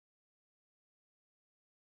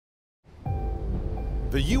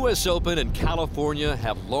The U.S. Open and California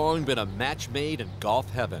have long been a match made in golf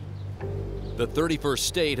heaven. The 31st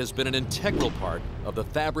state has been an integral part of the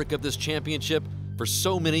fabric of this championship for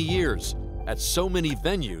so many years, at so many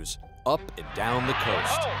venues up and down the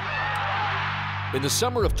coast. In the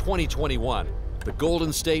summer of 2021, the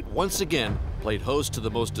Golden State once again played host to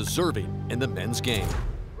the most deserving in the men's game.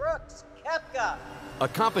 Brooks Koepka. A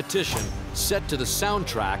competition set to the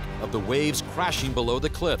soundtrack of the waves crashing below the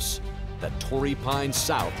cliffs that Torrey Pines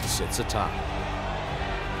South sits atop.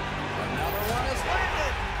 Another one is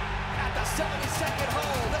landed at the 72nd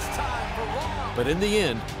hole, this time for Rahm. But in the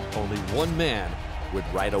end, only one man would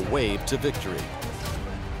ride a wave to victory,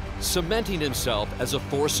 cementing himself as a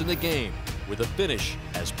force in the game with a finish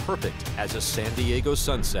as perfect as a San Diego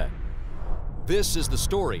sunset. This is the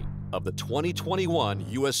story of the 2021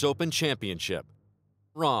 U.S. Open Championship.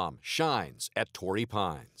 Rahm shines at Torrey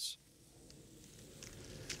Pines.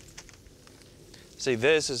 See,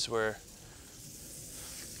 this is where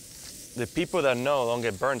the people that know don't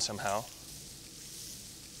get burned somehow.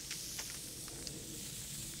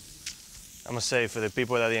 I'm gonna say for the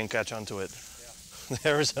people that didn't catch on to it, yeah. The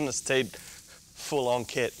Arizona State full-on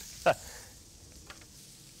kit.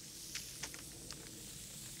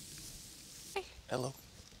 Hello.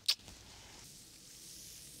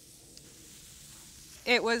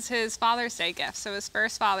 It was his Father's Day gift, so his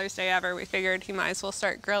first Father's Day ever. We figured he might as well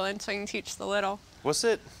start grilling so he can teach the little. Was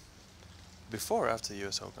it before or after the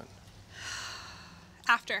U.S. Open?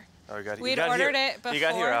 After. Oh, We'd ordered it before. You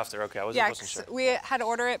got here after, okay, I wasn't sure. We had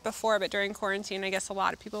ordered it before, but during quarantine, I guess a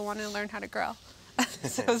lot of people wanted to learn how to grill.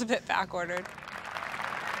 So it was a bit back-ordered.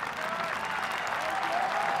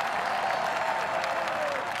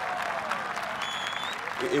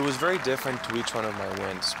 It was very different to each one of my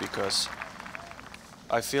wins because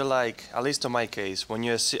I feel like, at least in my case, when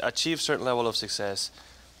you achieve a certain level of success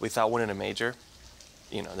without winning a major,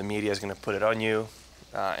 you know, the media is going to put it on you.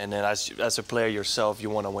 And then as a player yourself, you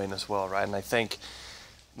want to win as well, right? And I think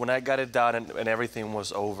when I got it done and everything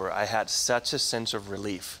was over, I had such a sense of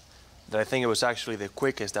relief that I think it was actually the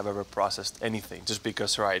quickest I've ever processed anything, just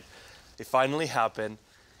because, right, it finally happened,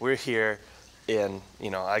 we're here, and,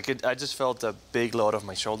 you know, I just felt a big load off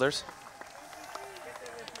my shoulders.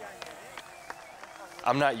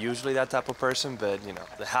 I'm not usually that type of person, but, you know,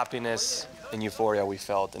 the happiness and euphoria we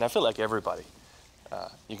felt, and I feel like everybody,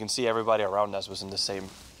 you can see everybody around us was in the same,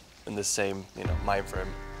 you know, mind frame,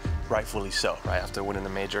 rightfully so, right, after winning the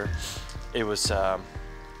major. It was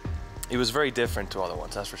very different to other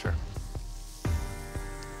ones, that's for sure.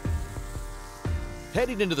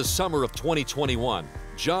 Heading into the summer of 2021,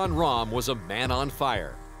 Jon Rahm was a man on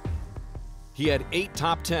fire. He had 8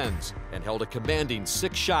 top 10s and held a commanding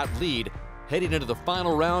 6-shot lead heading into the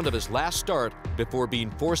final round of his last start before being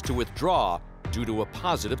forced to withdraw due to a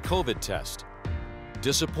positive COVID test.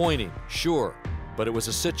 Disappointing, sure, but it was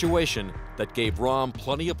a situation that gave Rahm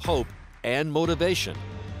plenty of hope and motivation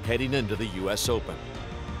heading into the U.S. Open.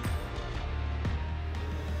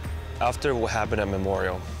 After what happened at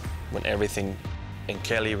Memorial, when everything, and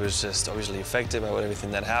Kelly was just obviously affected by everything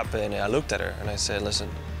that happened, and I looked at her and I said, listen,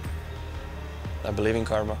 I believe in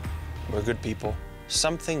karma, we're good people,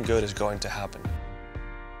 something good is going to happen.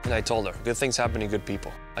 And I told her, good things happen to good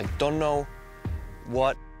people. I don't know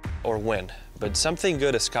what or when, but something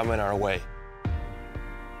good is coming our way.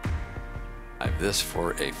 This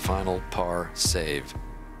for a final par save.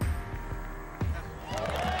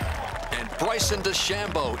 And Bryson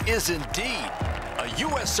DeChambeau is indeed a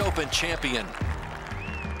U.S. Open champion.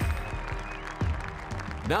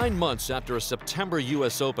 9 months after a September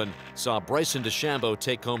U.S. Open saw Bryson DeChambeau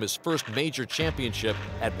take home his first major championship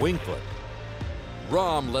at Wingfoot,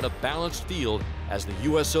 Rahm led a balanced field as the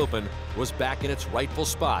U.S. Open was back in its rightful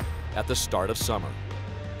spot at the start of summer.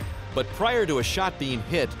 But prior to a shot being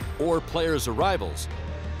hit or players' arrivals,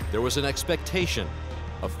 there was an expectation,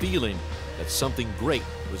 a feeling that something great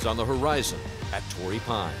was on the horizon at Torrey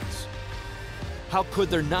Pines. How could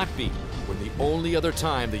there not be when the only other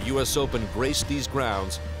time the U.S. Open graced these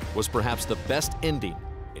grounds was perhaps the best ending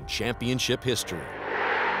in championship history?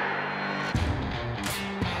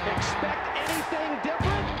 Expect anything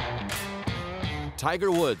different?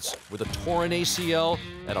 Tiger Woods with a torn ACL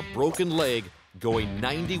and a broken leg going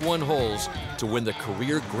 91 holes to win the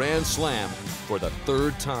career Grand Slam for the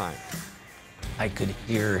 3rd time. I could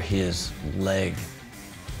hear his leg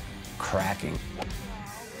cracking.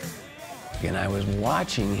 And I was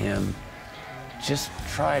watching him just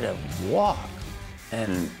try to walk.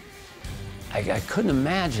 And I couldn't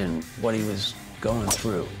imagine what he was going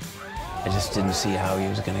through. I just didn't see how he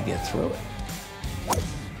was going to get through it.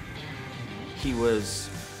 He was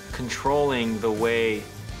controlling the way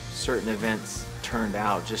certain events turned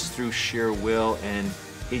out just through sheer will, and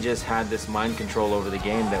he just had this mind control over the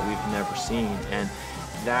game that we've never seen, and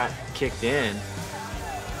that kicked in.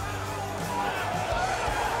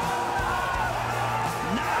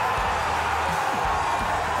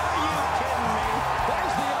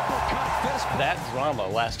 That drama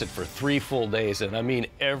lasted for 3 full days, and I mean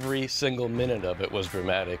every single minute of it was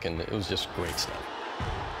dramatic, and it was just great stuff.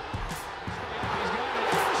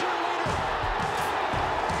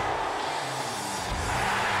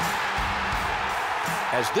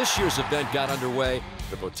 As this year's event got underway,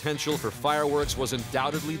 the potential for fireworks was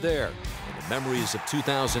undoubtedly there, and the memories of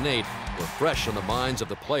 2008 were fresh on the minds of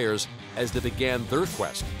the players as they began their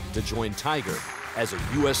quest to join Tiger as a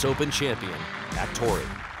U.S. Open champion at Torrey.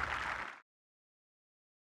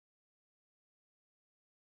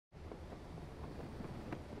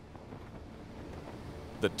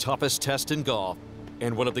 The toughest test in golf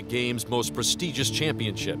and one of the game's most prestigious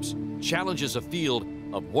championships challenges a field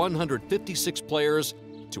of 156 players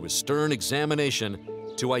to a stern examination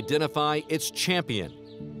to identify its champion.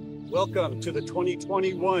 Welcome to the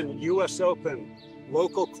 2021 U.S. Open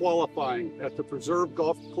local qualifying at the Preserve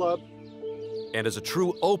Golf Club. And as a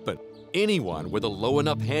true Open, anyone with a low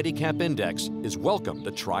enough handicap index is welcome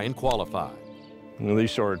to try and qualify. You know,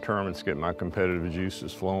 these sort of tournaments get my competitive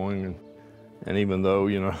juices flowing, and even though,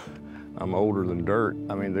 you know, I'm older than dirt,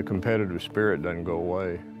 I mean, the competitive spirit doesn't go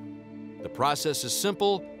away. The process is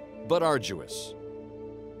simple but arduous.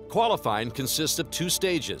 Qualifying consists of 2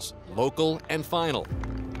 stages, local and final.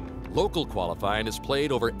 Local qualifying is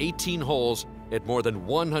played over 18 holes at more than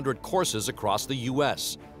 100 courses across the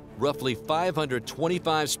U.S. Roughly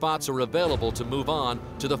 525 spots are available to move on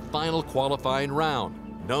to the final qualifying round,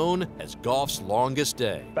 known as golf's longest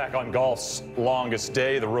day. Back on golf's longest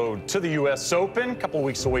day, the road to the U.S. Open, a couple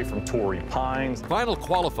weeks away from Torrey Pines. Final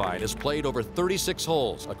qualifying is played over 36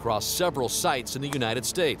 holes across several sites in the United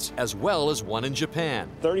States, as well as one in Japan.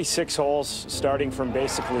 36 holes starting from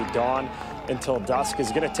basically dawn until dusk is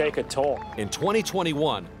going to take a toll. In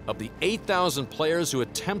 2021, of the 8,000 players who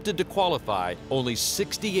attempted to qualify, only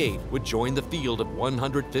 68 would join the field of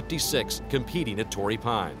 156 competing at Torrey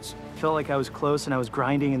Pines. Felt like I was close and I was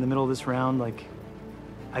grinding in the middle of this round, like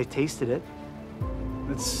I tasted it.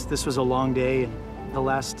 This was a long day, and the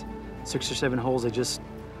last 6 or 7 holes,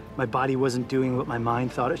 my body wasn't doing what my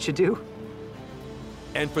mind thought it should do.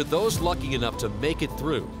 And for those lucky enough to make it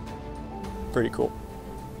through, pretty cool.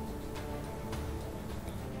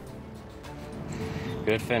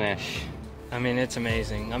 Good finish. I mean, it's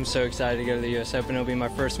amazing. I'm so excited to go to the U.S. Open. It'll be my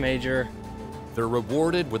first major. they're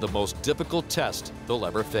rewarded with the most difficult test they'll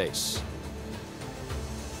ever face.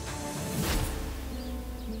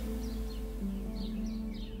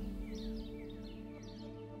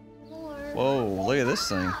 Whoa, look at this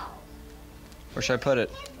thing. Where should I put it?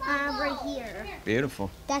 Right here. Beautiful.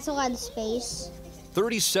 That's a lot of space.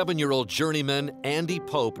 37-year-old journeyman Andy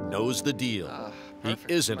Pope knows the deal. He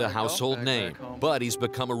isn't a household name, but he's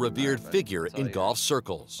become a revered figure in golf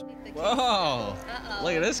circles. Whoa!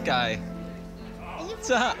 Look at this guy. What's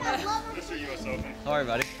up? Mr. US Open. How are you,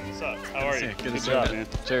 buddy? What's up? How are you? Good job, man.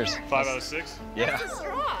 Cheers. 5 out of 6? Yeah.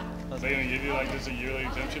 Are they gonna give you like this a yearly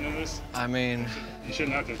exemption in this? I mean, you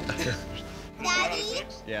shouldn't have to. Daddy?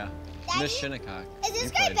 Yeah. Daddy? Miss Shinnecock. Is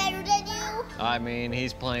this guy better than you? I mean,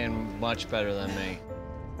 he's playing much better than me.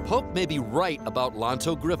 Pope may be right about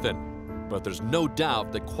Lanto Griffin, but there's no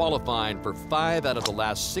doubt that qualifying for 5 out of the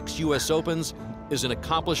last 6 U.S. Opens is an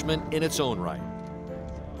accomplishment in its own right.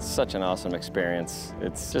 It's such an awesome experience.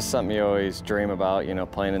 It's just something you always dream about, you know,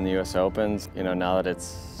 playing in the U.S. Opens. You know, now that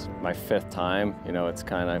it's my 5th time, you know, it's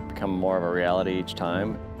kind of become more of a reality each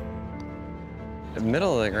time. The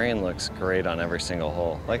middle of the green looks great on every single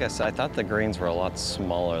hole. Like I said, I thought the greens were a lot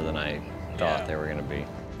smaller than I thought they were going to be.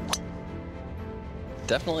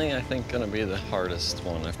 Definitely, I think, going to be the hardest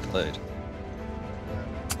one I've played.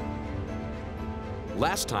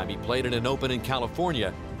 Last time he played in an Open in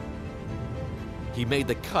California, he made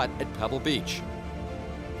the cut at Pebble Beach.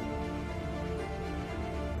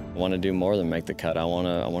 I want to do more than make the cut. I want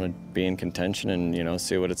to be in contention and, you know,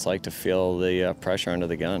 see what it's like to feel the pressure under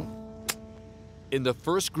the gun. In the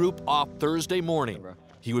first group off Thursday morning,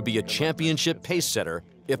 he would be a championship pace setter,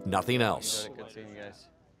 if nothing else. Good seeing you guys.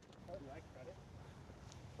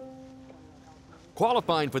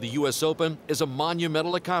 Qualifying for the U.S. Open is a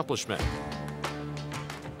monumental accomplishment.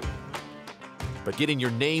 But getting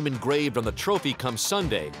your name engraved on the trophy come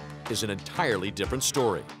Sunday is an entirely different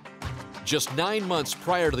story. Just 9 months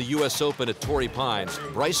prior to the U.S. Open at Torrey Pines,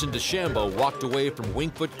 Bryson DeChambeau walked away from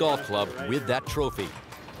Winged Foot Golf Club with that trophy.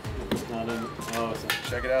 It's not in,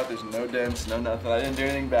 check it out, there's no dents, no nothing. I didn't do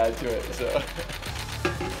anything bad to it, so.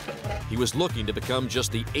 He was looking to become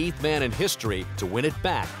just the 8th man in history to win it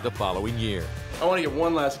back the following year. I want to get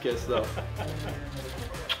one last kiss, though.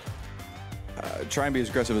 Try and be as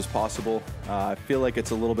aggressive as possible. I feel like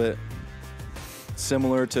it's a little bit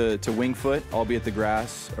similar to Winged Foot, albeit the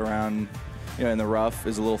grass around, in the rough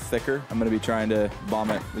is a little thicker. I'm going to be trying to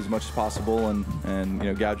bomb it as much as possible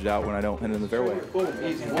and gouge it out when I don't hit it in the fairway. Boom,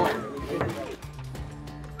 easy one.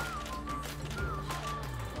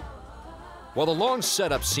 While the long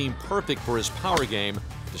setup seemed perfect for his power game,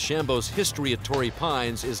 DeChambeau's history at Torrey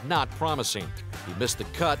Pines is not promising. He missed the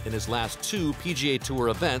cut in his last 2 PGA Tour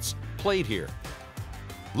events played here.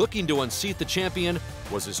 Looking to unseat the champion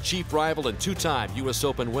was his chief rival and 2-time U.S.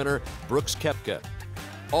 Open winner, Brooks Koepka.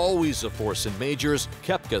 Always a force in majors,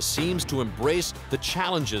 Koepka seems to embrace the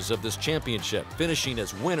challenges of this championship, finishing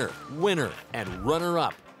as winner, and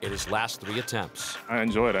runner-up in his last 3 attempts. I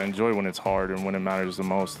enjoy it. I enjoy when it's hard and when it matters the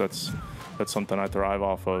most. That's something I thrive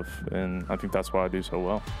off of, and I think that's why I do so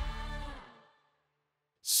well.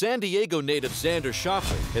 San Diego native Xander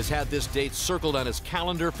Schauffele has had this date circled on his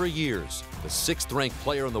calendar for years. The 6th-ranked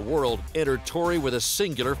player in the world entered Torrey with a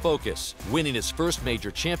singular focus, winning his first major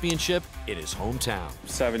championship in his hometown.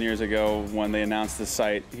 7 years ago, when they announced the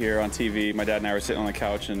site here on TV, my dad and I were sitting on the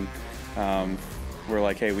couch, and we're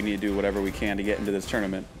like, hey, we need to do whatever we can to get into this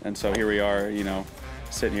tournament. And so here we are,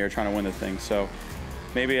 sitting here trying to win the thing. So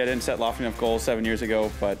maybe I didn't set lofty enough goals 7 years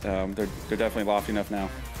ago, but they're definitely lofty enough now.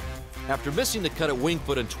 After missing the cut at Winged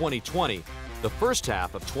Foot in 2020, the first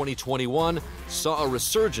half of 2021 saw a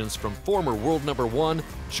resurgence from former world #1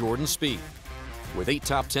 Jordan Spieth. With 8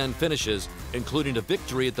 top 10 finishes, including a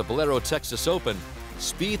victory at the Valero Texas Open,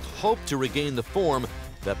 Spieth hoped to regain the form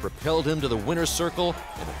that propelled him to the winner's circle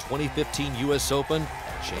in the 2015 U.S. Open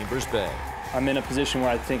at Chambers Bay. I'm in a position where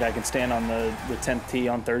I think I can stand on the 10th tee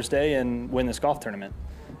on Thursday and win this golf tournament.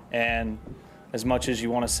 And as much as you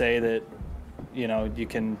want to say that, you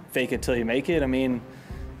can fake it till you make it, I mean,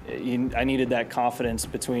 I needed that confidence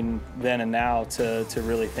between then and now to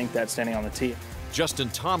really think that standing on the tee. Justin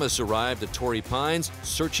Thomas arrived at Torrey Pines,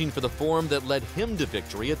 searching for the form that led him to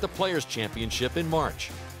victory at the Players' Championship in March.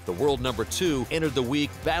 The world #2 entered the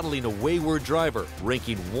week battling a wayward driver,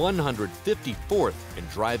 ranking 154th in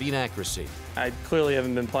driving accuracy. I clearly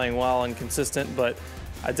haven't been playing well and consistent, but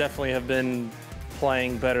I definitely have been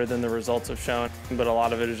playing better than the results have shown. But a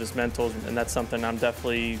lot of it is just mental, and that's something I'm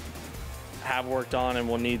definitely have worked on and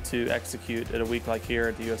will need to execute at a week like here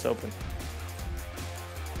at the U.S. Open.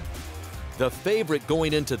 The favorite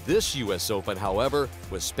going into this U.S. Open, however,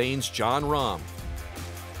 was Spain's Jon Rahm.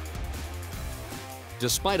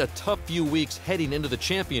 Despite a tough few weeks heading into the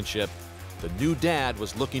championship, the new dad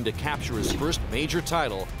was looking to capture his first major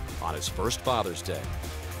title on his first Father's Day.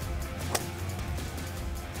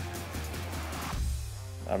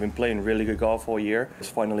 I've been playing really good golf all year. It's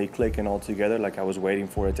finally clicking all together like I was waiting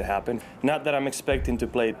for it to happen. Not that I'm expecting to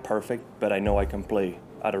play it perfect, but I know I can play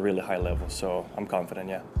at a really high level, so I'm confident,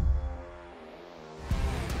 yeah.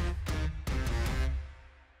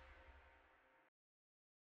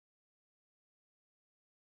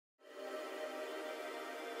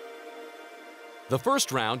 The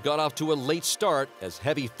first round got off to a late start as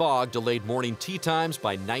heavy fog delayed morning tee times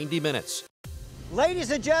by 90 minutes.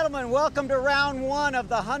 Ladies and gentlemen, welcome to round 1 of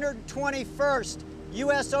the 121st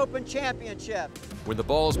U.S. Open Championship. When the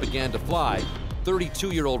balls began to fly,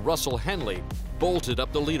 32-year-old Russell Henley bolted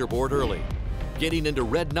up the leaderboard early, getting into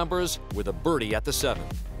red numbers with a birdie at the 7th.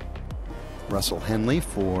 Russell Henley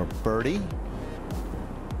for birdie.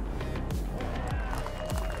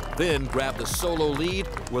 Then grabbed the solo lead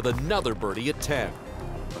with another birdie at 10.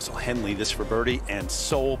 Russell Henley, this for birdie and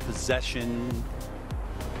sole possession.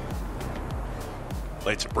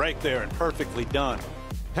 Lays a break there and perfectly done.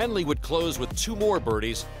 Henley would close with 2 more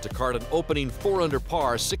birdies to card an opening 4-under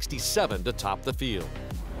par 67 to top the field.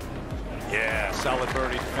 Yeah, solid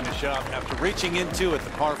birdie to finish up after reaching into at the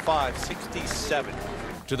par 5, 67.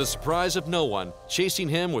 To the surprise of no one, chasing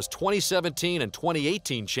him was 2017 and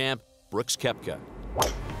 2018 champ Brooks Koepka.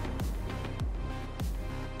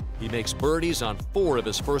 He makes birdies on 4 of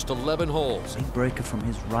his first 11 holes. Big breaker from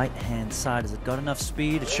his right-hand side. Has it got enough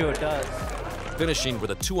speed? It sure does. Finishing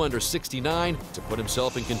with a 2-under 69 to put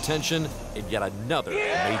himself in contention in yet another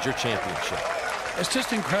major championship. It's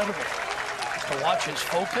just incredible to watch his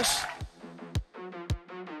focus.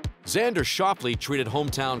 Xander Schauffele treated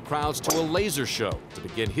hometown crowds to a laser show to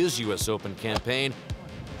begin his U.S. Open campaign.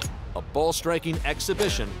 A ball-striking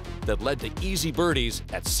exhibition that led to easy birdies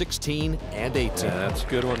at 16 and 18. Yeah, that's a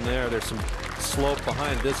good one there. There's some slope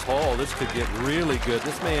behind this hole. This could get really good.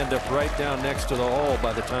 This may end up right down next to the hole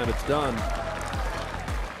by the time it's done.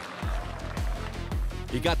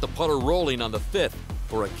 He got the putter rolling on the 5th,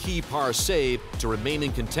 for a key par save to remain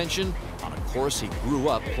in contention on a course he grew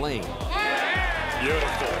up playing.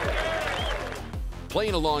 Beautiful.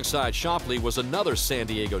 Playing alongside Shopley was another San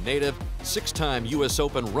Diego native, 6-time U.S.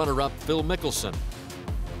 Open runner-up Phil Mickelson.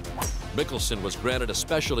 Mickelson was granted a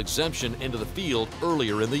special exemption into the field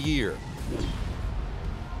earlier in the year.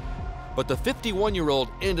 But the 51-year-old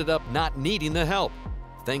ended up not needing the help,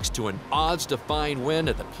 thanks to an odds-defying win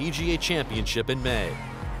at the PGA Championship in May.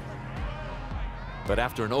 But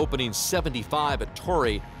after an opening 75 at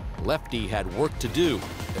Torrey, Lefty had work to do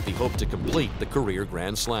if he hoped to complete the career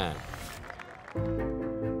Grand Slam.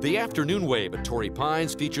 The afternoon wave at Torrey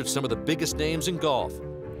Pines featured some of the biggest names in golf,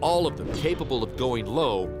 all of them capable of going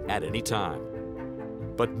low at any time.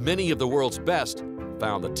 But many of the world's best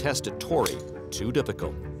found the test at Torrey too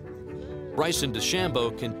difficult. Bryson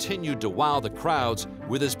DeChambeau continued to wow the crowds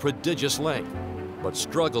with his prodigious length, but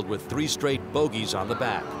struggled with 3 straight bogeys on the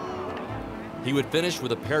back. He would finish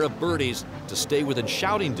with a pair of birdies to stay within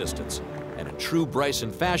shouting distance, and in true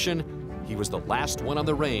Bryson fashion, he was the last one on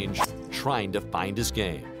the range trying to find his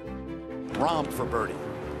game. Rahm for birdie.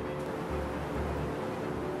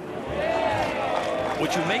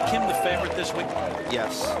 Would you make him the favorite this week?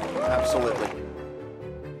 Yes, absolutely.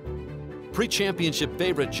 Pre-championship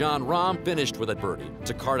favorite Jon Rahm finished with a birdie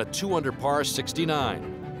to card a 2-under par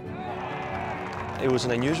 69. It was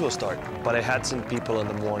an unusual start, but I had seen people in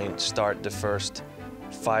the morning start the first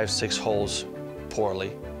 5-6 holes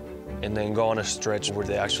poorly, and then go on a stretch where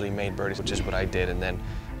they actually made birdies, which is what I did. And then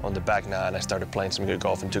on the back nine, I started playing some good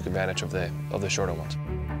golf and took advantage of the shorter ones.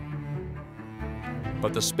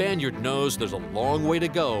 But the Spaniard knows there's a long way to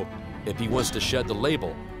go if he wants to shed the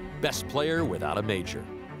label, best player without a major.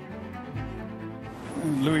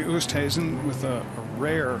 Louis Oosthuizen with a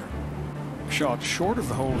rare shot short of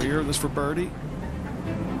the hole here. This for birdie.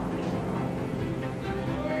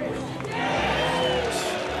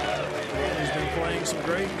 He's been playing some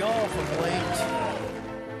great golf of late.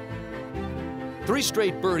 3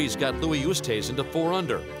 straight birdies got Louis Oosthuizen to 4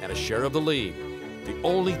 under and a share of the lead. The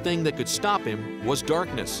only thing that could stop him was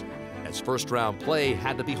darkness, as first-round play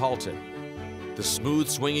had to be halted. The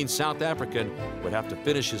smooth-swinging South African would have to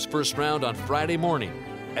finish his first round on Friday morning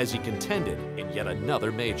as he contended in yet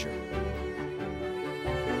another major.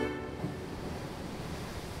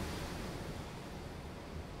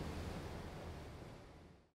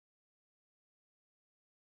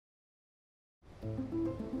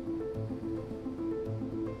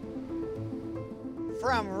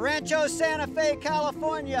 From Rancho Santa Fe,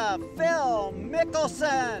 California, Phil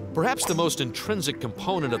Mickelson. Perhaps the most intrinsic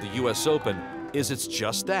component of the U.S. Open is it's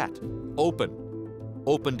just that, open.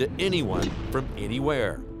 Open to anyone from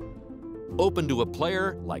anywhere. Open to a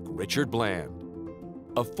player like Richard Bland,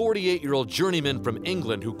 a 48-year-old journeyman from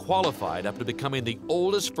England who qualified after becoming the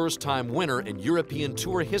oldest first-time winner in European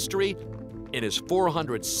Tour history in his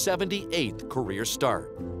 478th career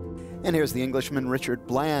start. And here's the Englishman Richard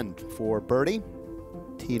Bland for birdie.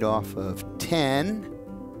 Teed off of 10.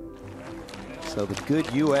 So the good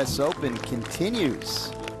U.S. Open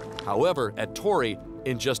continues. However, at Torrey,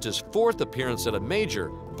 in just his 4th appearance at a major,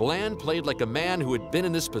 Bland played like a man who had been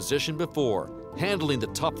in this position before, handling the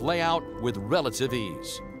tough layout with relative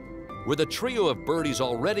ease. With a trio of birdies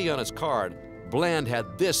already on his card, Bland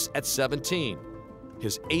had this at 17,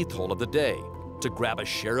 his 8th hole of the day, to grab a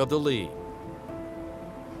share of the lead.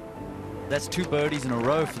 That's 2 birdies in a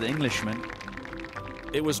row for the Englishman.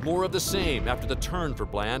 It was more of the same after the turn for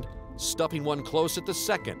Bland, stuffing one close at the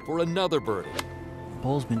second for another birdie.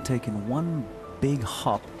 Ball's been taking one big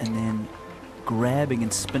hop and then grabbing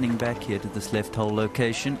and spinning back here to this left hole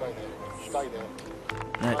location.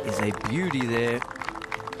 That is a beauty there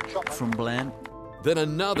from Bland. Then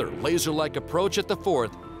another laser-like approach at the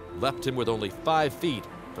 4th left him with only 5 feet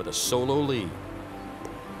for the solo lead.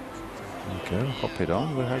 Okay, hop it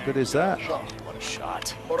on. Well, how good is that? What a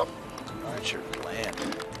shot. Richard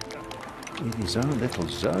Bland. In his own little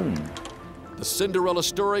zone. The Cinderella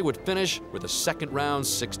story would finish with a second round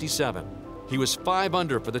 67. He was 5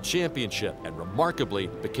 under for the championship and remarkably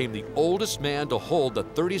became the oldest man to hold the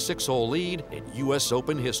 36-hole lead in U.S.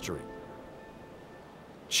 Open history.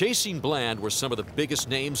 Chasing Bland were some of the biggest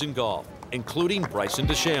names in golf, including Bryson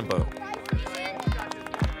DeChambeau.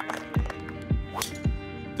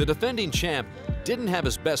 The defending champ didn't have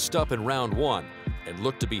his best stuff in round 1 and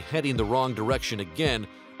looked to be heading the wrong direction again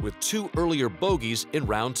with 2 earlier bogeys in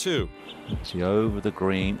round 2. Is he over the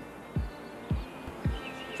green?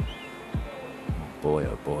 Boy,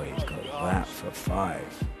 oh boy, he's got that for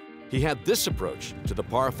 5. He had this approach to the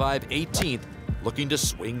par 5 18th, looking to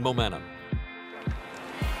swing momentum.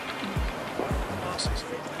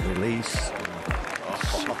 Release.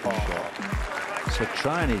 So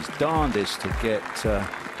trying his darndest to get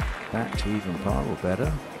back to even par or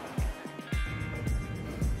better.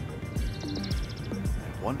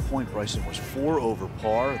 1 point, Bryson was 4 over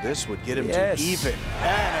par. This would get him Yes. to even.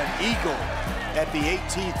 And an eagle at the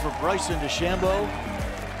 18th for Bryson DeChambeau.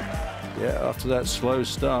 Yeah, after that slow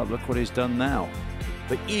start, look what he's done now.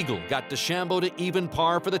 The eagle got DeChambeau to even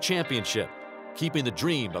par for the championship, keeping the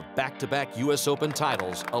dream of back-to-back U.S. Open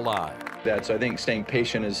titles alive. So I think staying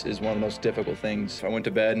patient is one of the most difficult things. I went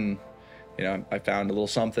to bed and, you know, I found a little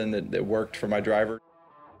something that worked for my driver.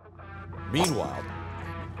 Meanwhile,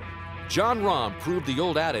 Jon Rahm proved the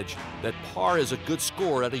old adage that par is a good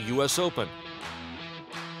score at a U.S. Open.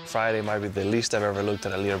 Friday might be the least I've ever looked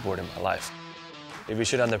at a leaderboard in my life. If you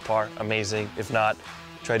shoot under par, amazing. If not,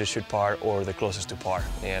 try to shoot par or the closest to par.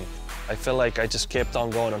 And I feel like I just kept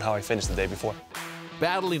on going on how I finished the day before.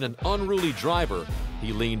 Battling an unruly driver,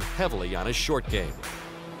 he leaned heavily on his short game.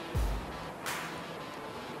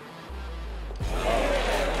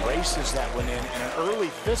 Races that one in, and an early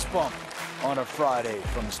fist bump on a Friday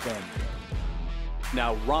from the Spaniard.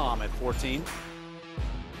 Now Rahm at 14.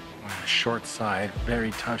 Short side,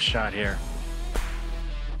 very tough shot here.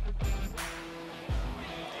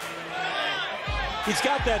 He's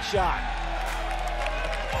got that shot.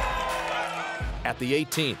 At the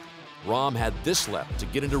 18th, Rahm had this left to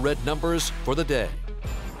get into red numbers for the day.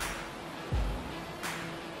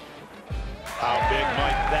 How big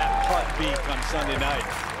might that putt be come Sunday night?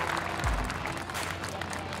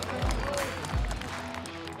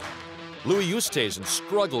 Louis Oosthuizen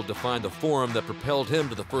struggled to find the form that propelled him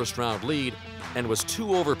to the first-round lead and was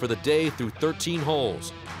 2 over for the day through 13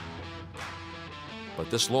 holes.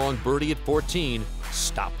 But this long birdie at 14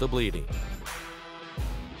 stopped the bleeding.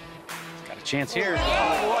 Got a chance here.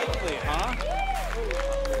 Unlikely, huh?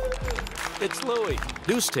 It's Louis.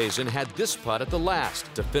 Oosthuizen had this putt at the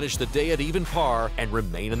last to finish the day at even par and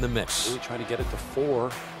remain in the mix. Louis trying to get it to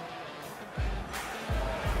 4.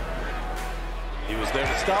 He was there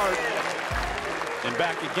to start. And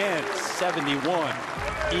back again, 71.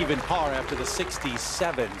 Even par after the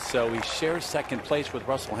 67. So he shares second place with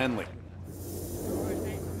Russell Henley.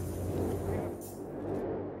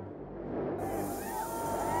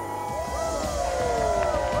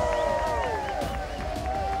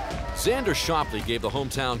 Xander Schauffele gave the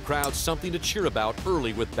hometown crowd something to cheer about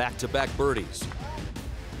early with back-to-back birdies.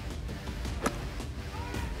 I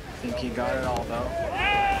think he got it all, though.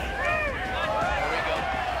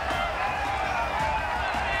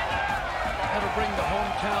 That'll bring the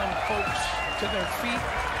hometown folks to their feet.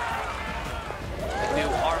 New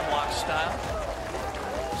arm lock style.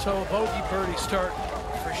 So a bogey birdie start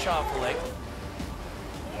for Schauffele.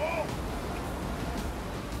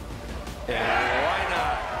 And why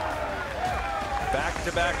not?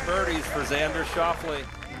 Back-to-back birdies for Xander Schauffele.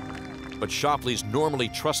 But Schauffele's normally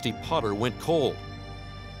trusty putter went cold.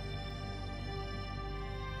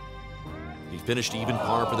 He finished even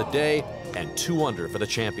par for the day and 2 under for the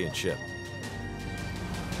championship.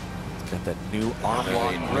 He's got that new arm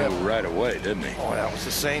lock grip. Right away, didn't he? Oh, that was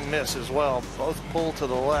the same miss as well. Both pulled to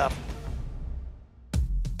the left.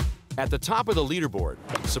 At the top of the leaderboard,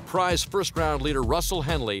 surprise first-round leader Russell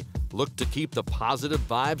Henley looked to keep the positive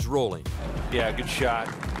vibes rolling. Yeah, good shot.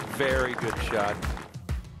 Very good shot.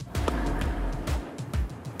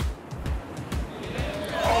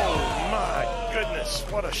 Oh, my goodness.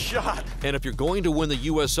 What a shot. And if you're going to win the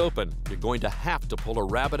U.S. Open, you're going to have to pull a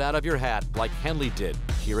rabbit out of your hat like Henley did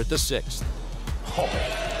here at the 6th. Oh,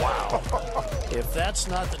 wow. If that's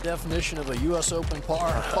not the definition of a U.S. Open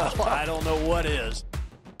par, I don't know what is.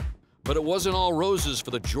 But it wasn't all roses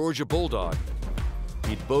for the Georgia Bulldog.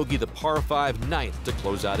 He'd bogey the par 5 9th to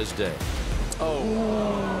close out his day.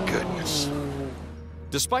 Oh, goodness.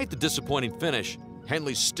 Despite the disappointing finish,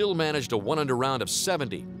 Henley still managed a 1-under round of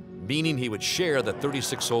 70, meaning he would share the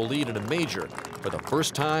 36-hole lead in a major for the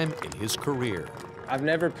first time in his career. I've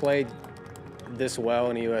never played this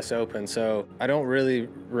well in a U.S. Open, so I don't really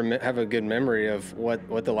have a good memory of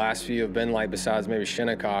what the last few have been like besides maybe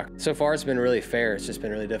Shinnecock. So far, it's been really fair. It's just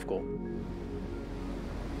been really difficult.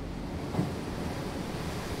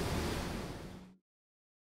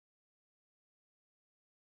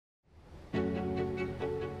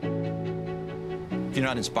 If you're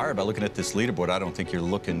not inspired by looking at this leaderboard, I don't think you're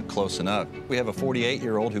looking close enough. We have a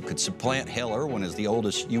 48-year-old who could supplant Hale Irwin as the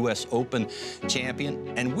oldest U.S. Open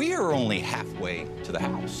champion, and we are only halfway to the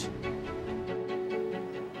house.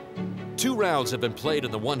 2 rounds have been played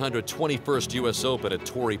in the 121st U.S. Open at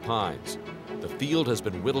Torrey Pines. The field has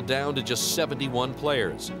been whittled down to just 71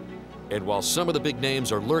 players. And while some of the big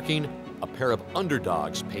names are lurking, a pair of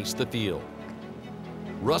underdogs pace the field.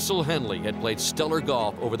 Russell Henley had played stellar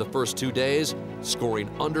golf over the first 2 days, scoring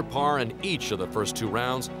under par in each of the first 2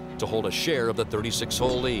 rounds to hold a share of the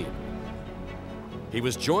 36-hole lead. He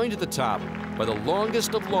was joined at the top by the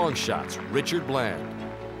longest of long shots, Richard Bland.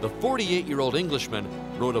 The 48-year-old Englishman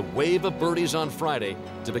rode a wave of birdies on Friday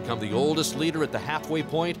to become the oldest leader at the halfway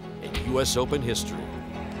point in U.S. Open history.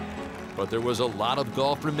 But there was a lot of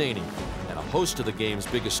golf remaining, and a host of the game's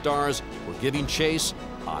biggest stars were giving chase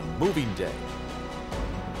on moving day.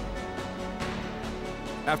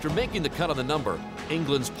 After making the cut on the number,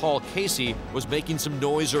 England's Paul Casey was making some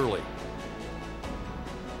noise early.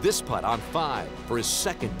 This putt on 5 for his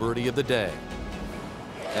second birdie of the day.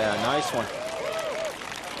 Yeah, nice one.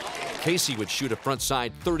 Casey would shoot a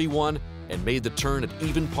frontside 31 and made the turn at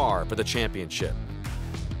even par for the championship.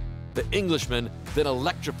 The Englishman then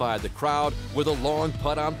electrified the crowd with a long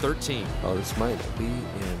putt on 13. Oh, this might be in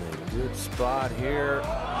a good spot here. Oh,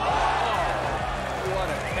 what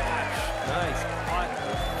a catch. Nice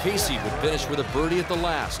putt. Casey would finish with a birdie at the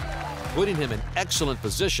last, putting him in excellent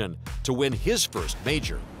position to win his first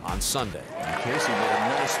major on Sunday. Casey made a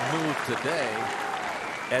nice move today.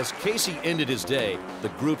 As Casey ended his day, the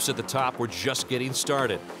groups at the top were just getting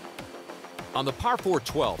started. On the par 4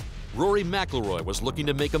 12th, Rory McIlroy was looking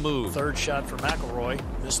to make a move. Third shot for McIlroy.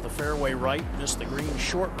 Missed the fairway right, missed the green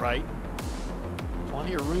short right.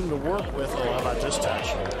 Plenty of room to work with. Oh, how about this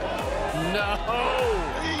touch? No!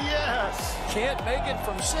 Yes! Can't make it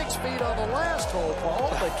from 6 feet on the last hole, Paul,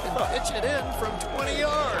 but can pitch it in from 20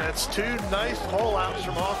 yards. That's 2 nice hole outs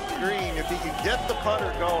from off the green. If he can get the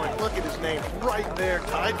putter going, look at his name right there,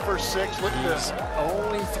 tied for 6. Look at this.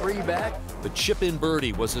 Only 3 back. The chip-in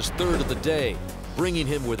birdie was his third of the day, bringing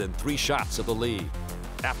him within 3 shots of the lead.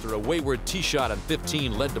 After a wayward tee shot on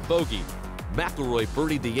 15 led to bogey, McIlroy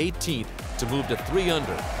birdied the 18th to move to 3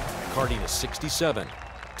 under, carding a 67,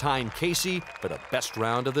 tying Casey for the best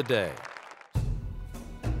round of the day.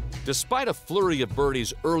 Despite a flurry of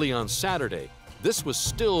birdies early on Saturday, this was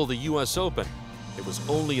still the U.S. Open. It was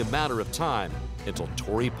only a matter of time until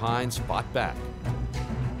Torrey Pines fought back.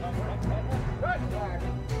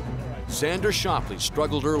 Xander Schauffele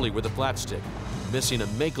struggled early with the flat stick, missing a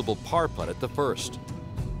makeable par putt at the first.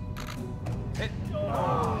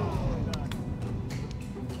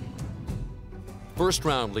 First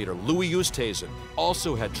round leader Louis Oosthuizen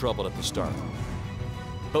also had trouble at the start.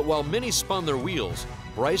 But while many spun their wheels,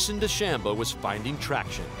 Bryson DeChambeau was finding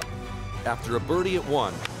traction. After a birdie at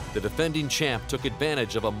 1, the defending champ took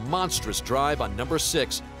advantage of a monstrous drive on number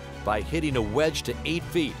 6 by hitting a wedge to 8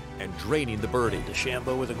 feet and draining the birdie.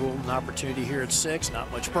 DeChambeau with a golden opportunity here at 6.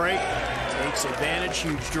 Not much break. Takes advantage.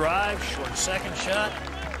 Huge drive. Short second shot.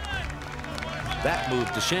 That moved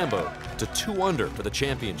DeChambeau to 2 under for the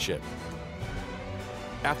championship.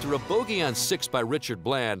 After a bogey on 6 by Richard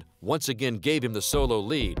Bland once again gave him the solo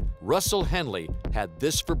lead, Russell Henley had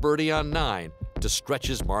this for birdie on 9 to stretch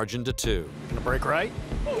his margin to 2. Gonna break right?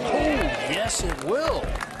 Oh, yes it will.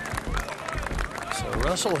 So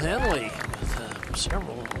Russell Henley with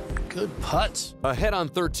several good putts. Ahead on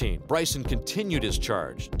 13, Bryson continued his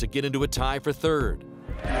charge to get into a tie for 3rd.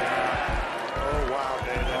 Oh, wow,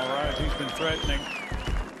 David. All right, he's been threatening.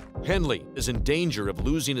 Henley is in danger of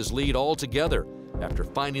losing his lead altogether after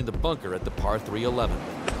finding the bunker at the par 3 11.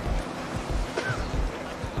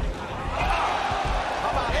 How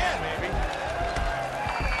about it, baby?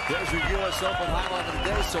 There's your U.S. Open highlight of the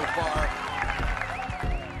day so far.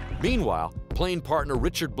 Meanwhile, playing partner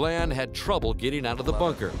Richard Bland had trouble getting out of the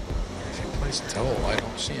bunker. If he plays the hole, I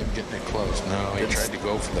don't see him getting it close. No, he tried to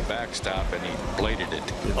go for the backstop and he bladed it.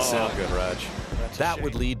 Didn't sound good, Raj. That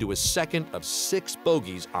would lead to his second of 6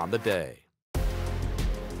 bogeys on the day.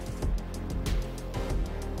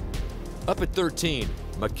 Up at 13,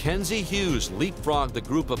 Mackenzie Hughes leapfrogged the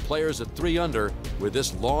group of players at 3 under with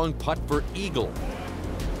this long putt for eagle.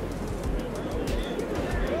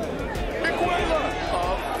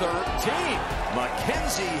 Of 13,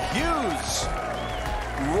 Mackenzie Hughes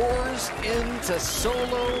roars into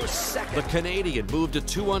solo second. The Canadian moved to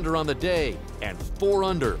 2 under on the day and 4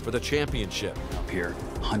 under for the championship. Up here,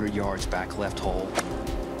 100 yards back left hole.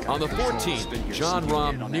 On the 14th, Jon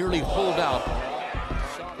Rahm nearly holed out,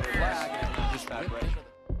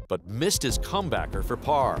 but missed his comebacker for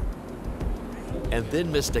par. And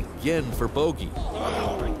then missed again for bogey.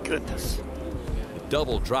 Oh, my goodness. The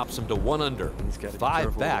double drops him to 1 under,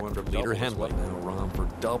 5 back from leader Henley.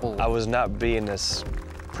 I was not being as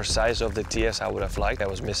precise of the tee as I would have liked. I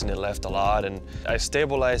was missing it left a lot, and I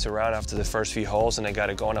stabilized around after the first few holes, and I got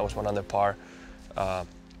it going. I was 1 under par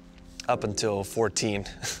up until 14.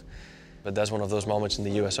 But that's one of those moments in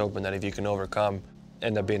the U.S. Open that if you can overcome,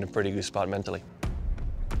 end up being a pretty good spot mentally.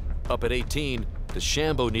 Up at 18,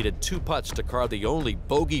 DeChambeau needed 2 putts to carve the only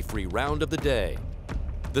bogey-free round of the day.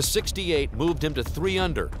 The 68 moved him to 3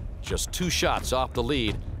 under, just 2 shots off the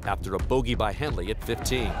lead after a bogey by Henley at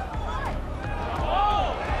 15. Rooting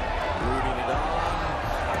it on.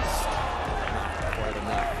 Not quite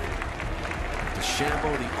enough.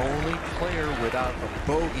 DeChambeau, the only player without a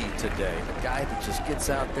bogey today. The guy that just gets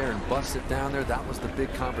out there and busts it down there. That was the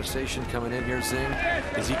big conversation coming in here, Zing.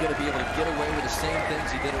 Is he going to be able to get away with the same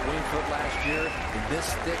things he did at Winged Foot last year? Can this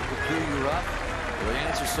stick to crew you up? Well, the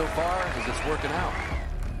answer so far is it's working out.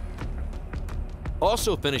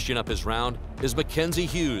 Also finishing up his round is Mackenzie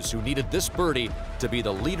Hughes, who needed this birdie to be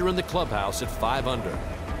the leader in the clubhouse at 5 under. He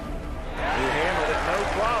handled it, no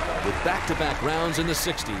problem. With back-to-back rounds in the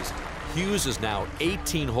 60s, Hughes is now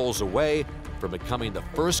 18 holes away from becoming the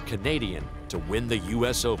first Canadian to win the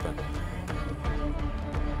U.S. Open.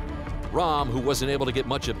 Rahm, who wasn't able to get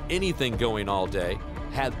much of anything going all day,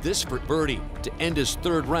 had this for birdie to end his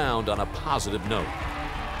 3rd round on a positive note.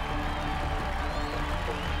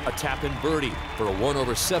 A tap-in birdie for a 1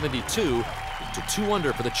 over 72 to 2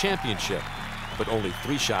 under for the championship, but only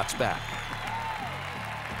 3 shots back.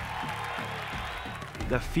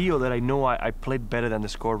 The feel that I know I played better than the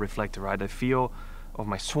score reflected, right? The feel of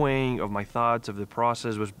my swing, of my thoughts, of the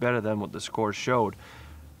process was better than what the score showed.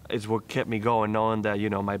 It's what kept me going, knowing that, you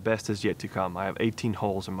know, my best is yet to come. I have 18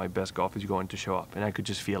 holes and my best golf is going to show up, and I could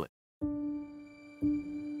just feel it.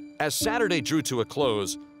 As Saturday drew to a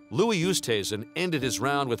close, Louis Oosthuizen ended his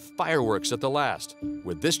round with fireworks at the last,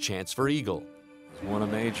 with this chance for eagle. He's won a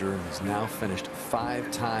major and has now finished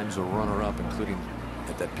 5 times a runner-up, including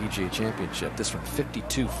at that PGA Championship. This from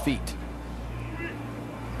 52 feet. Be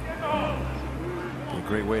a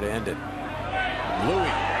great way to end it.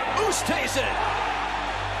 Louis Oosthuizen.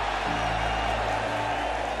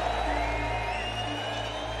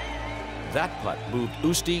 That putt moved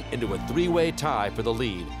Oosty into a 3-way tie for the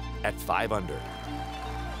lead at 5 under.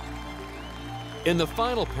 In the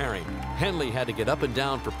final pairing, Henley had to get up and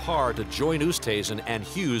down for par to join Oosthuizen and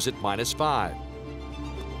Hughes at -5.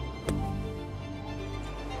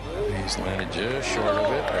 He's landed just short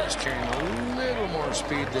of it. He's carrying a little more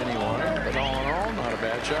speed than he wanted, but all in all, not a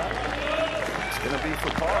bad shot. It's going to be for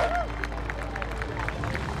par.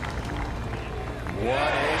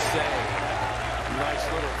 What a save. Nice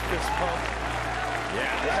little fist pump.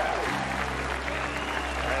 Yeah.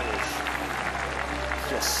 That is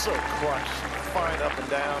just so clutch. Fine up and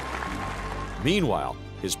down. Meanwhile,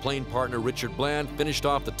 his playing partner Richard Bland finished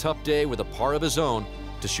off the tough day with a par of his own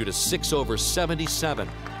to shoot a 6 over 77,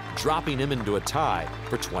 dropping him into a tie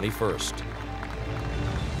for 21st.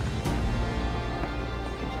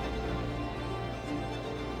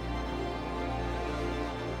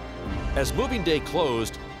 As moving day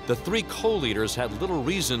closed, the 3 co-leaders had little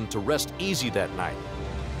reason to rest easy that night.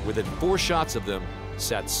 Within 4 shots of them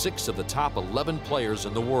sat 6 of the top 11 players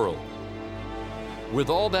in the world. With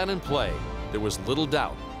all that in play, there was little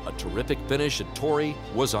doubt a terrific finish at Torrey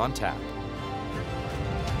was on tap.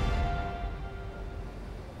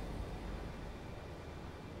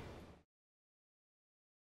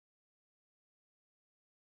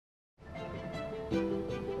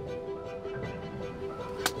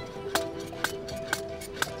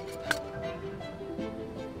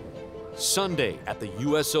 Sunday at the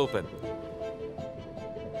U.S. Open.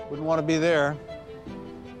 Wouldn't want to be there.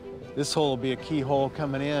 This hole will be a key hole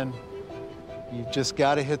coming in. You've just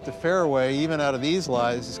got to hit the fairway. Even out of these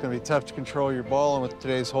lies, it's going to be tough to control your ball and with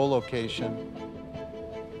today's hole location.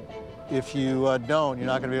 If you don't, you're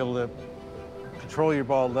not going to be able to control your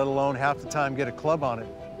ball, let alone half the time get a club on it.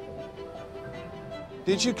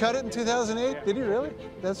 Did you cut it in 2008? Yeah. Did you really?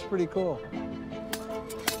 That's pretty cool.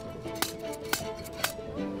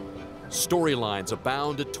 Storylines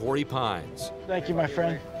abound at Torrey Pines. Thank you, my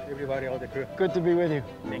friend. Everybody, all the crew. Good to be with you.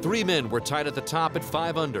 3 men were tied at the top at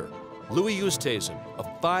 5 under. Louis Oosthuizen, a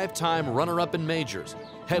 5-time runner-up in majors,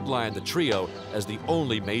 headlined the trio as the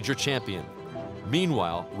only major champion.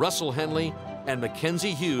 Meanwhile, Russell Henley and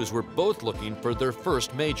Mackenzie Hughes were both looking for their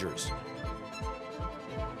first majors.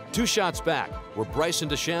 2 shots back were Bryson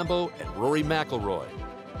DeChambeau and Rory McIlroy.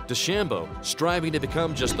 DeChambeau striving to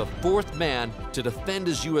become just the 4th man to defend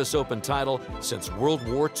his U.S. Open title since World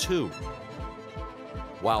War II.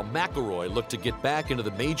 While McIlroy looked to get back into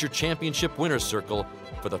the major championship winner's circle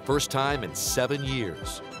for the first time in 7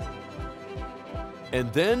 years.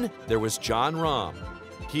 And then there was Jon Rahm.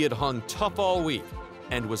 He had hung tough all week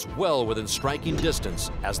and was well within striking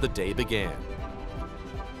distance as the day began.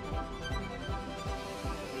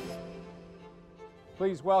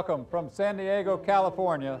 Please welcome from San Diego,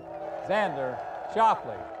 California, Xander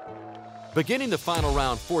Schauffele. Beginning the final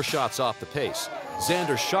round 4 shots off the pace,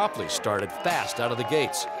 Xander Schauffele started fast out of the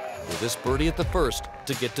gates with this birdie at the first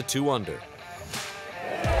to get to 2 under.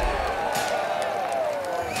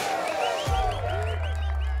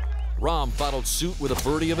 Rahm followed suit with a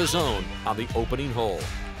birdie of his own on the opening hole.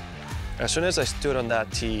 As soon as I stood on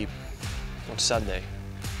that tee on Sunday,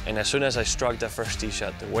 and as soon as I struck that first tee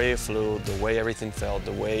shot, the way it flew, the way everything felt,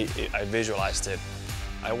 the way I visualized it,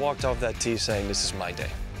 I walked off that tee saying, this is my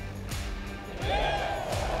day.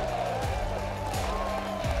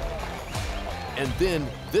 And then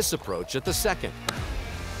this approach at the second.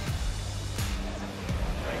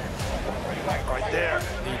 Right there.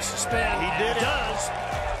 Needs to spin. He did it. Does.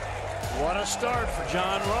 What a start for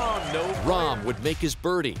Jon Rahm. No Rahm would make his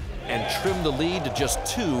birdie and trim the lead to just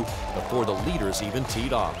 2 before the leaders even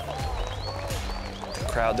teed off. The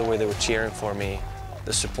crowd, the way they were cheering for me,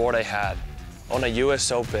 the support I had on a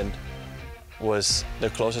US Open was the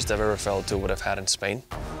closest I've ever felt to what I've had in Spain.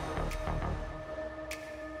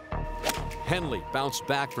 Henley bounced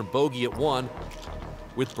back from bogey at 1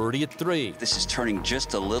 with birdie at 3. This is turning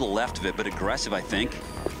just a little left of it, but aggressive, I think.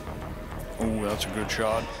 Oh, that's a good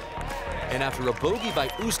shot. And after a bogey by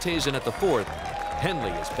Oosthuizen at the 4th,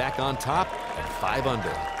 Henley is back on top at 5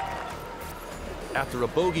 under. After a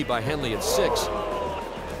bogey by Henley at 6,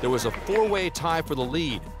 there was a 4-way tie for the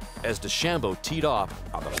lead as DeChambeau teed off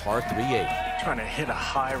on the par 3-8. Trying to hit a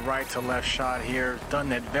high right to left shot here. Done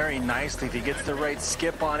that very nicely. If he gets the right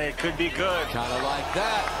skip on it, could be good. Kind of like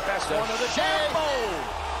that. That's one of the DeChambeau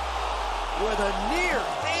with a near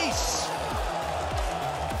ace.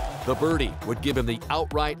 The birdie would give him the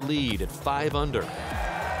outright lead at 5 under.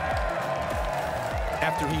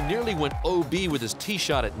 After he nearly went OB with his tee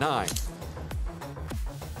shot at 9,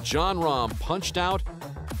 Jon Rahm punched out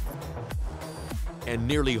and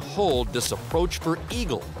nearly holed this approach for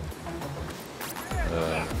eagle.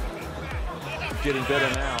 Getting better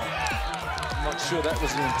now. I'm not sure that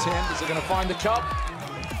was the intent. Is it going to find the cup?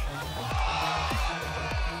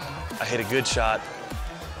 I hit a good shot,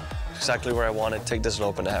 exactly where I wanted. Take this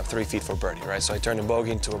open to have 3 feet for birdie, right? So I turned a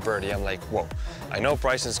bogey into a birdie. I'm like, whoa. I know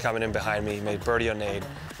Bryson's coming in behind me. He made birdie on 8.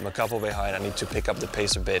 I'm a couple behind. I need to pick up the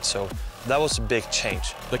pace a bit. So that was a big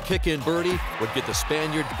change. The kick-in birdie would get the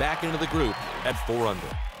Spaniard back into the group at 4 under.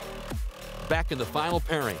 Back in the final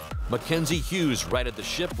pairing, Mackenzie Hughes righted the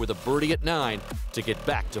ship with a birdie at 9 to get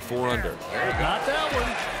back to 4 under. Not that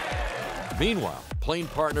one. Meanwhile, playing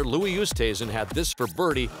partner Louis Oosthuizen had this for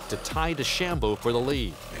birdie to tie DeChambeau for the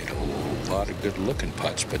lead. Made a whole lot of good-looking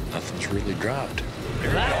putts, but nothing's really dropped.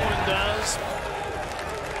 That one does.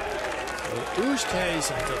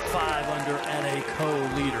 Oosthuizen to 5 under and a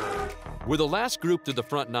co-leader. With the last group through the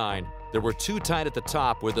front 9, there were 2 tied at the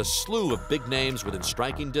top with a slew of big names within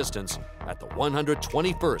striking distance at the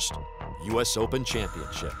 121st U.S. Open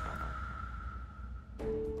Championship.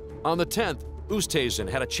 On the 10th, Oosthuizen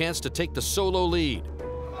had a chance to take the solo lead.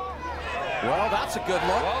 Well, that's a good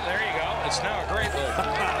look. Well, there you go. It's now a great look.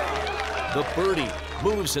 The birdie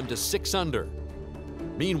moves him to 6 under.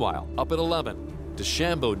 Meanwhile, up at 11,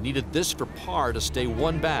 DeChambeau needed this for par to stay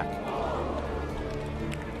 1 back.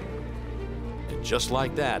 And just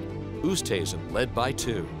like that, Oosthuizen led by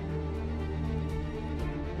 2.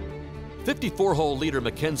 54-hole leader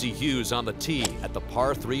Mackenzie Hughes on the tee at the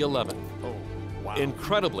par 3-11. Oh, wow.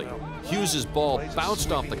 Incredibly, Hughes' ball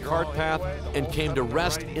bounced off the cart path and came to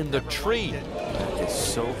rest in the tree. It's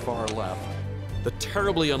so far left. The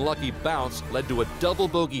terribly unlucky bounce led to a double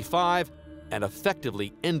bogey 5 and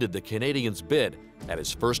effectively ended the Canadian's bid at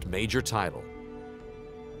his first major title.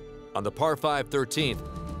 On the par 5 13th,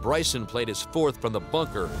 Bryson played his 4th from the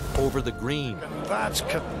bunker over the green. That's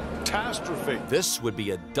catastrophe. This would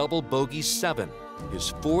be a double bogey 7,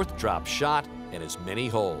 his 4th drop shot in as many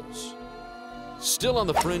holes. Still on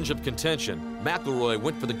the fringe of contention, McIlroy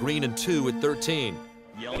went for the green in 2 at 13.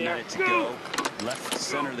 Yelling at it to go. Left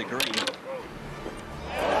center of the green.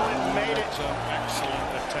 Made it.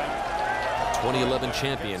 Excellent attempt. 2011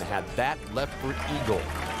 champion had that left for eagle.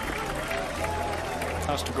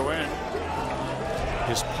 Has to go in.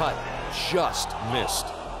 His putt just missed,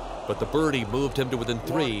 but the birdie moved him to within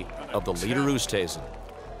 3 of the leader Oosthuizen.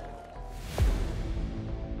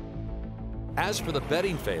 As for the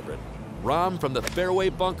betting favorite, Rahm from the fairway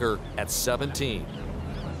bunker at 17.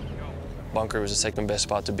 Bunker was the second best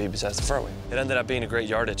spot to be besides the fairway. It ended up being a great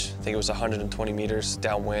yardage. I think it was 120 meters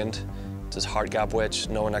downwind. It's this hard gap wedge,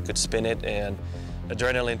 knowing I could spin it, and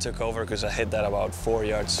adrenaline took over because I hit that about 4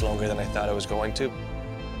 yards longer than I thought I was going to.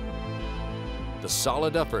 The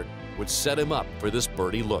solid effort would set him up for this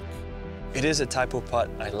birdie look. It is a type of putt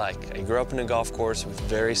I like. I grew up in a golf course with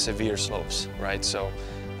very severe slopes, right? So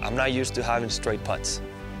I'm not used to having straight putts.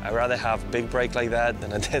 I'd rather have a big break like that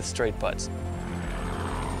than a dead straight putts.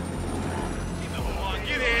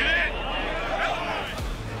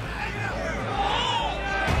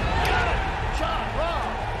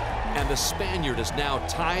 the Spaniard is now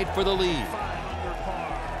tied for the lead.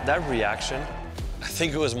 That reaction, I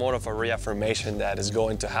think it was more of a reaffirmation that is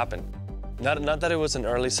going to happen. Not that it was an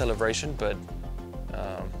early celebration, but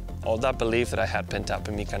all that belief that I had pent up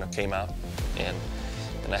in me kind of came out, and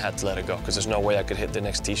I had to let it go, because there's no way I could hit the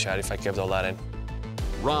next tee shot if I kept all that in.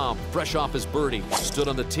 Rahm, fresh off his birdie, stood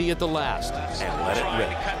on the tee at the last and let it rip.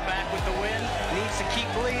 Cut back with the wind, needs to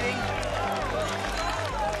keep bleeding.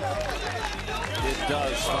 It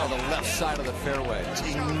does on the left side of the fairway. It's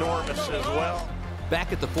enormous as well.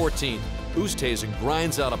 Back at the 14th, Oosthuizen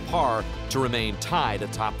grinds out a par to remain tied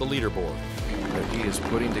atop the leaderboard. He is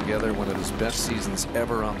putting together one of his best seasons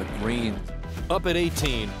ever on the green. Up at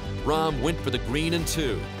 18, Rahm went for the green in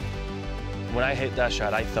 2. When I hit that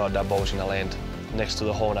shot, I thought that ball was going to land next to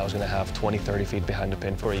the hole, and I was going to have 20, 30 feet behind the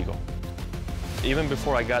pin for eagle. Even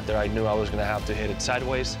before I got there, I knew I was going to have to hit it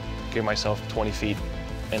sideways, give myself 20 feet,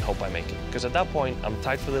 and hope I make it. Because at that point, I'm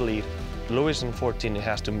tied for the lead. Lewis in 14, it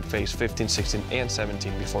has to face 15, 16, and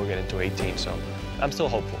 17 before getting to 18, so I'm still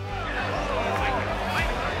hopeful.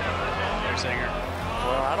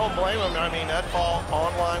 Well, I don't blame him. I mean, that ball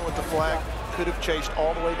on line with the flag could have chased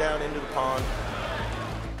all the way down into the pond.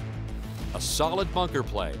 A solid bunker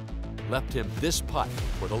play left him this putt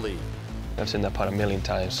for the lead. I've seen that putt a million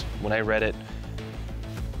times. When I read it,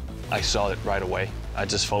 I saw it right away. I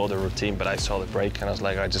just followed the routine, but I saw the break, and I was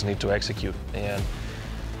like, I just need to execute. And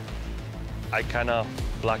I kind of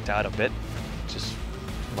blacked out a bit. Just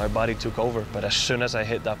my body took over. But as soon as I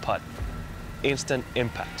hit that putt, instant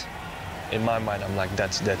impact. In my mind, I'm like,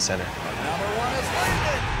 that's dead center. Number one is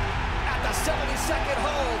landed at the 72nd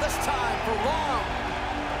hole, this time for Rahm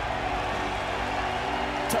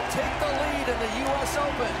to take the lead in the U.S.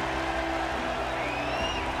 Open.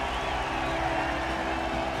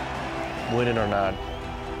 Winning or not,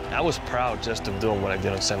 I was proud just of doing what I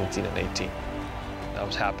did on 17 and 18. I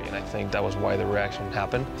was happy, and I think that was why the reaction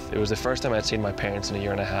happened. It was the first time I'd seen my parents in a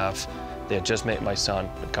year and a half. They had just met my son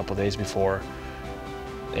a couple days before.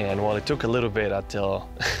 And while it took a little bit until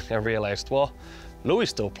I realized, well, Louis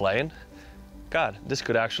still playing. God, this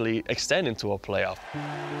could actually extend into a playoff.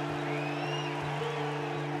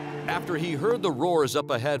 After he heard the roars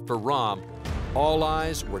up ahead for Rahm, all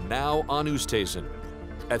eyes were now on Oosthuizen.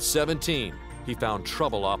 At 17, he found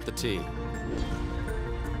trouble off the tee.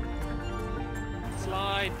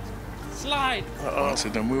 Slide, slide. Uh-oh, so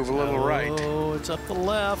to move a little right. Oh, it's up the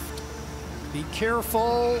left. Be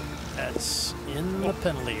careful. That's in the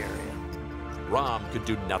penalty area. Rahm could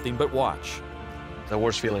do nothing but watch. The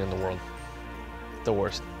worst feeling in the world. The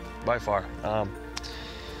worst, by far.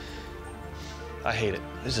 I hate it.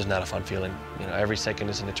 This is not a fun feeling. You know, every second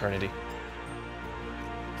is an eternity.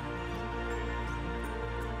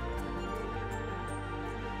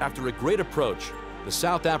 After a great approach, the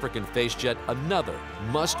South African faced yet another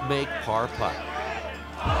must-make par putt.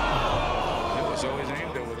 It was always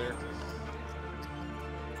aimed over there.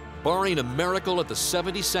 Barring a miracle at the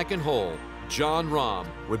 72nd hole, Jon Rahm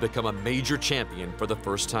would become a major champion for the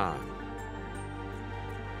first time.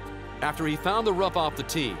 After he found the rough off the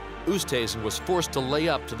tee, Oosthuizen was forced to lay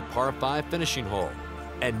up to the par 5 finishing hole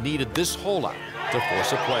and needed this hole out to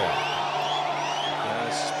force a playoff.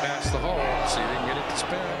 This is past the hole, so he didn't get it to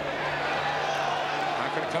spin.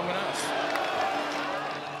 Not going to come enough.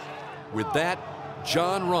 With that,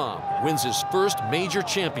 Jon Rahm wins his first major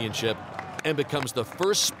championship and becomes the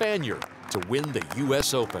first Spaniard to win the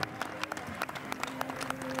U.S. Open.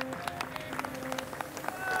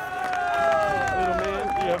 Little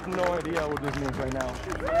man, you have no idea what this means right now.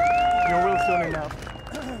 You're well soon enough.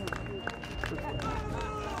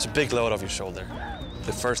 It's a big load off your shoulder.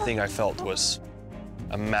 The first thing I felt was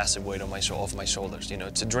a massive weight on off my shoulders. You know,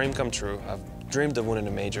 it's a dream come true. I've dreamed of winning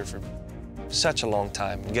a major for such a long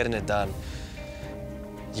time. Getting it done,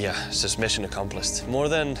 yeah, it's just mission accomplished. More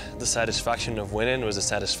than the satisfaction of winning was the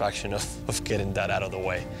satisfaction of getting that out of the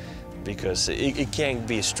way, because it can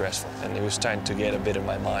be stressful, and it was trying to get a bit in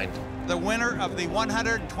my mind. The winner of the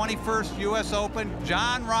 121st U.S. Open,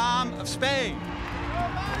 Jon Rahm of Spain.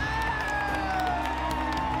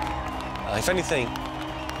 If anything,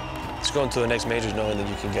 it's going to the next major knowing that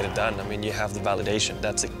you can get it done. I mean, you have the validation.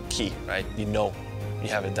 That's the key, right? You know you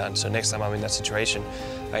have it done. So next time I'm in that situation,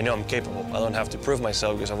 I know I'm capable. I don't have to prove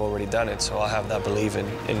myself because I've already done it. So I'll have that belief in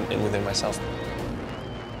within myself.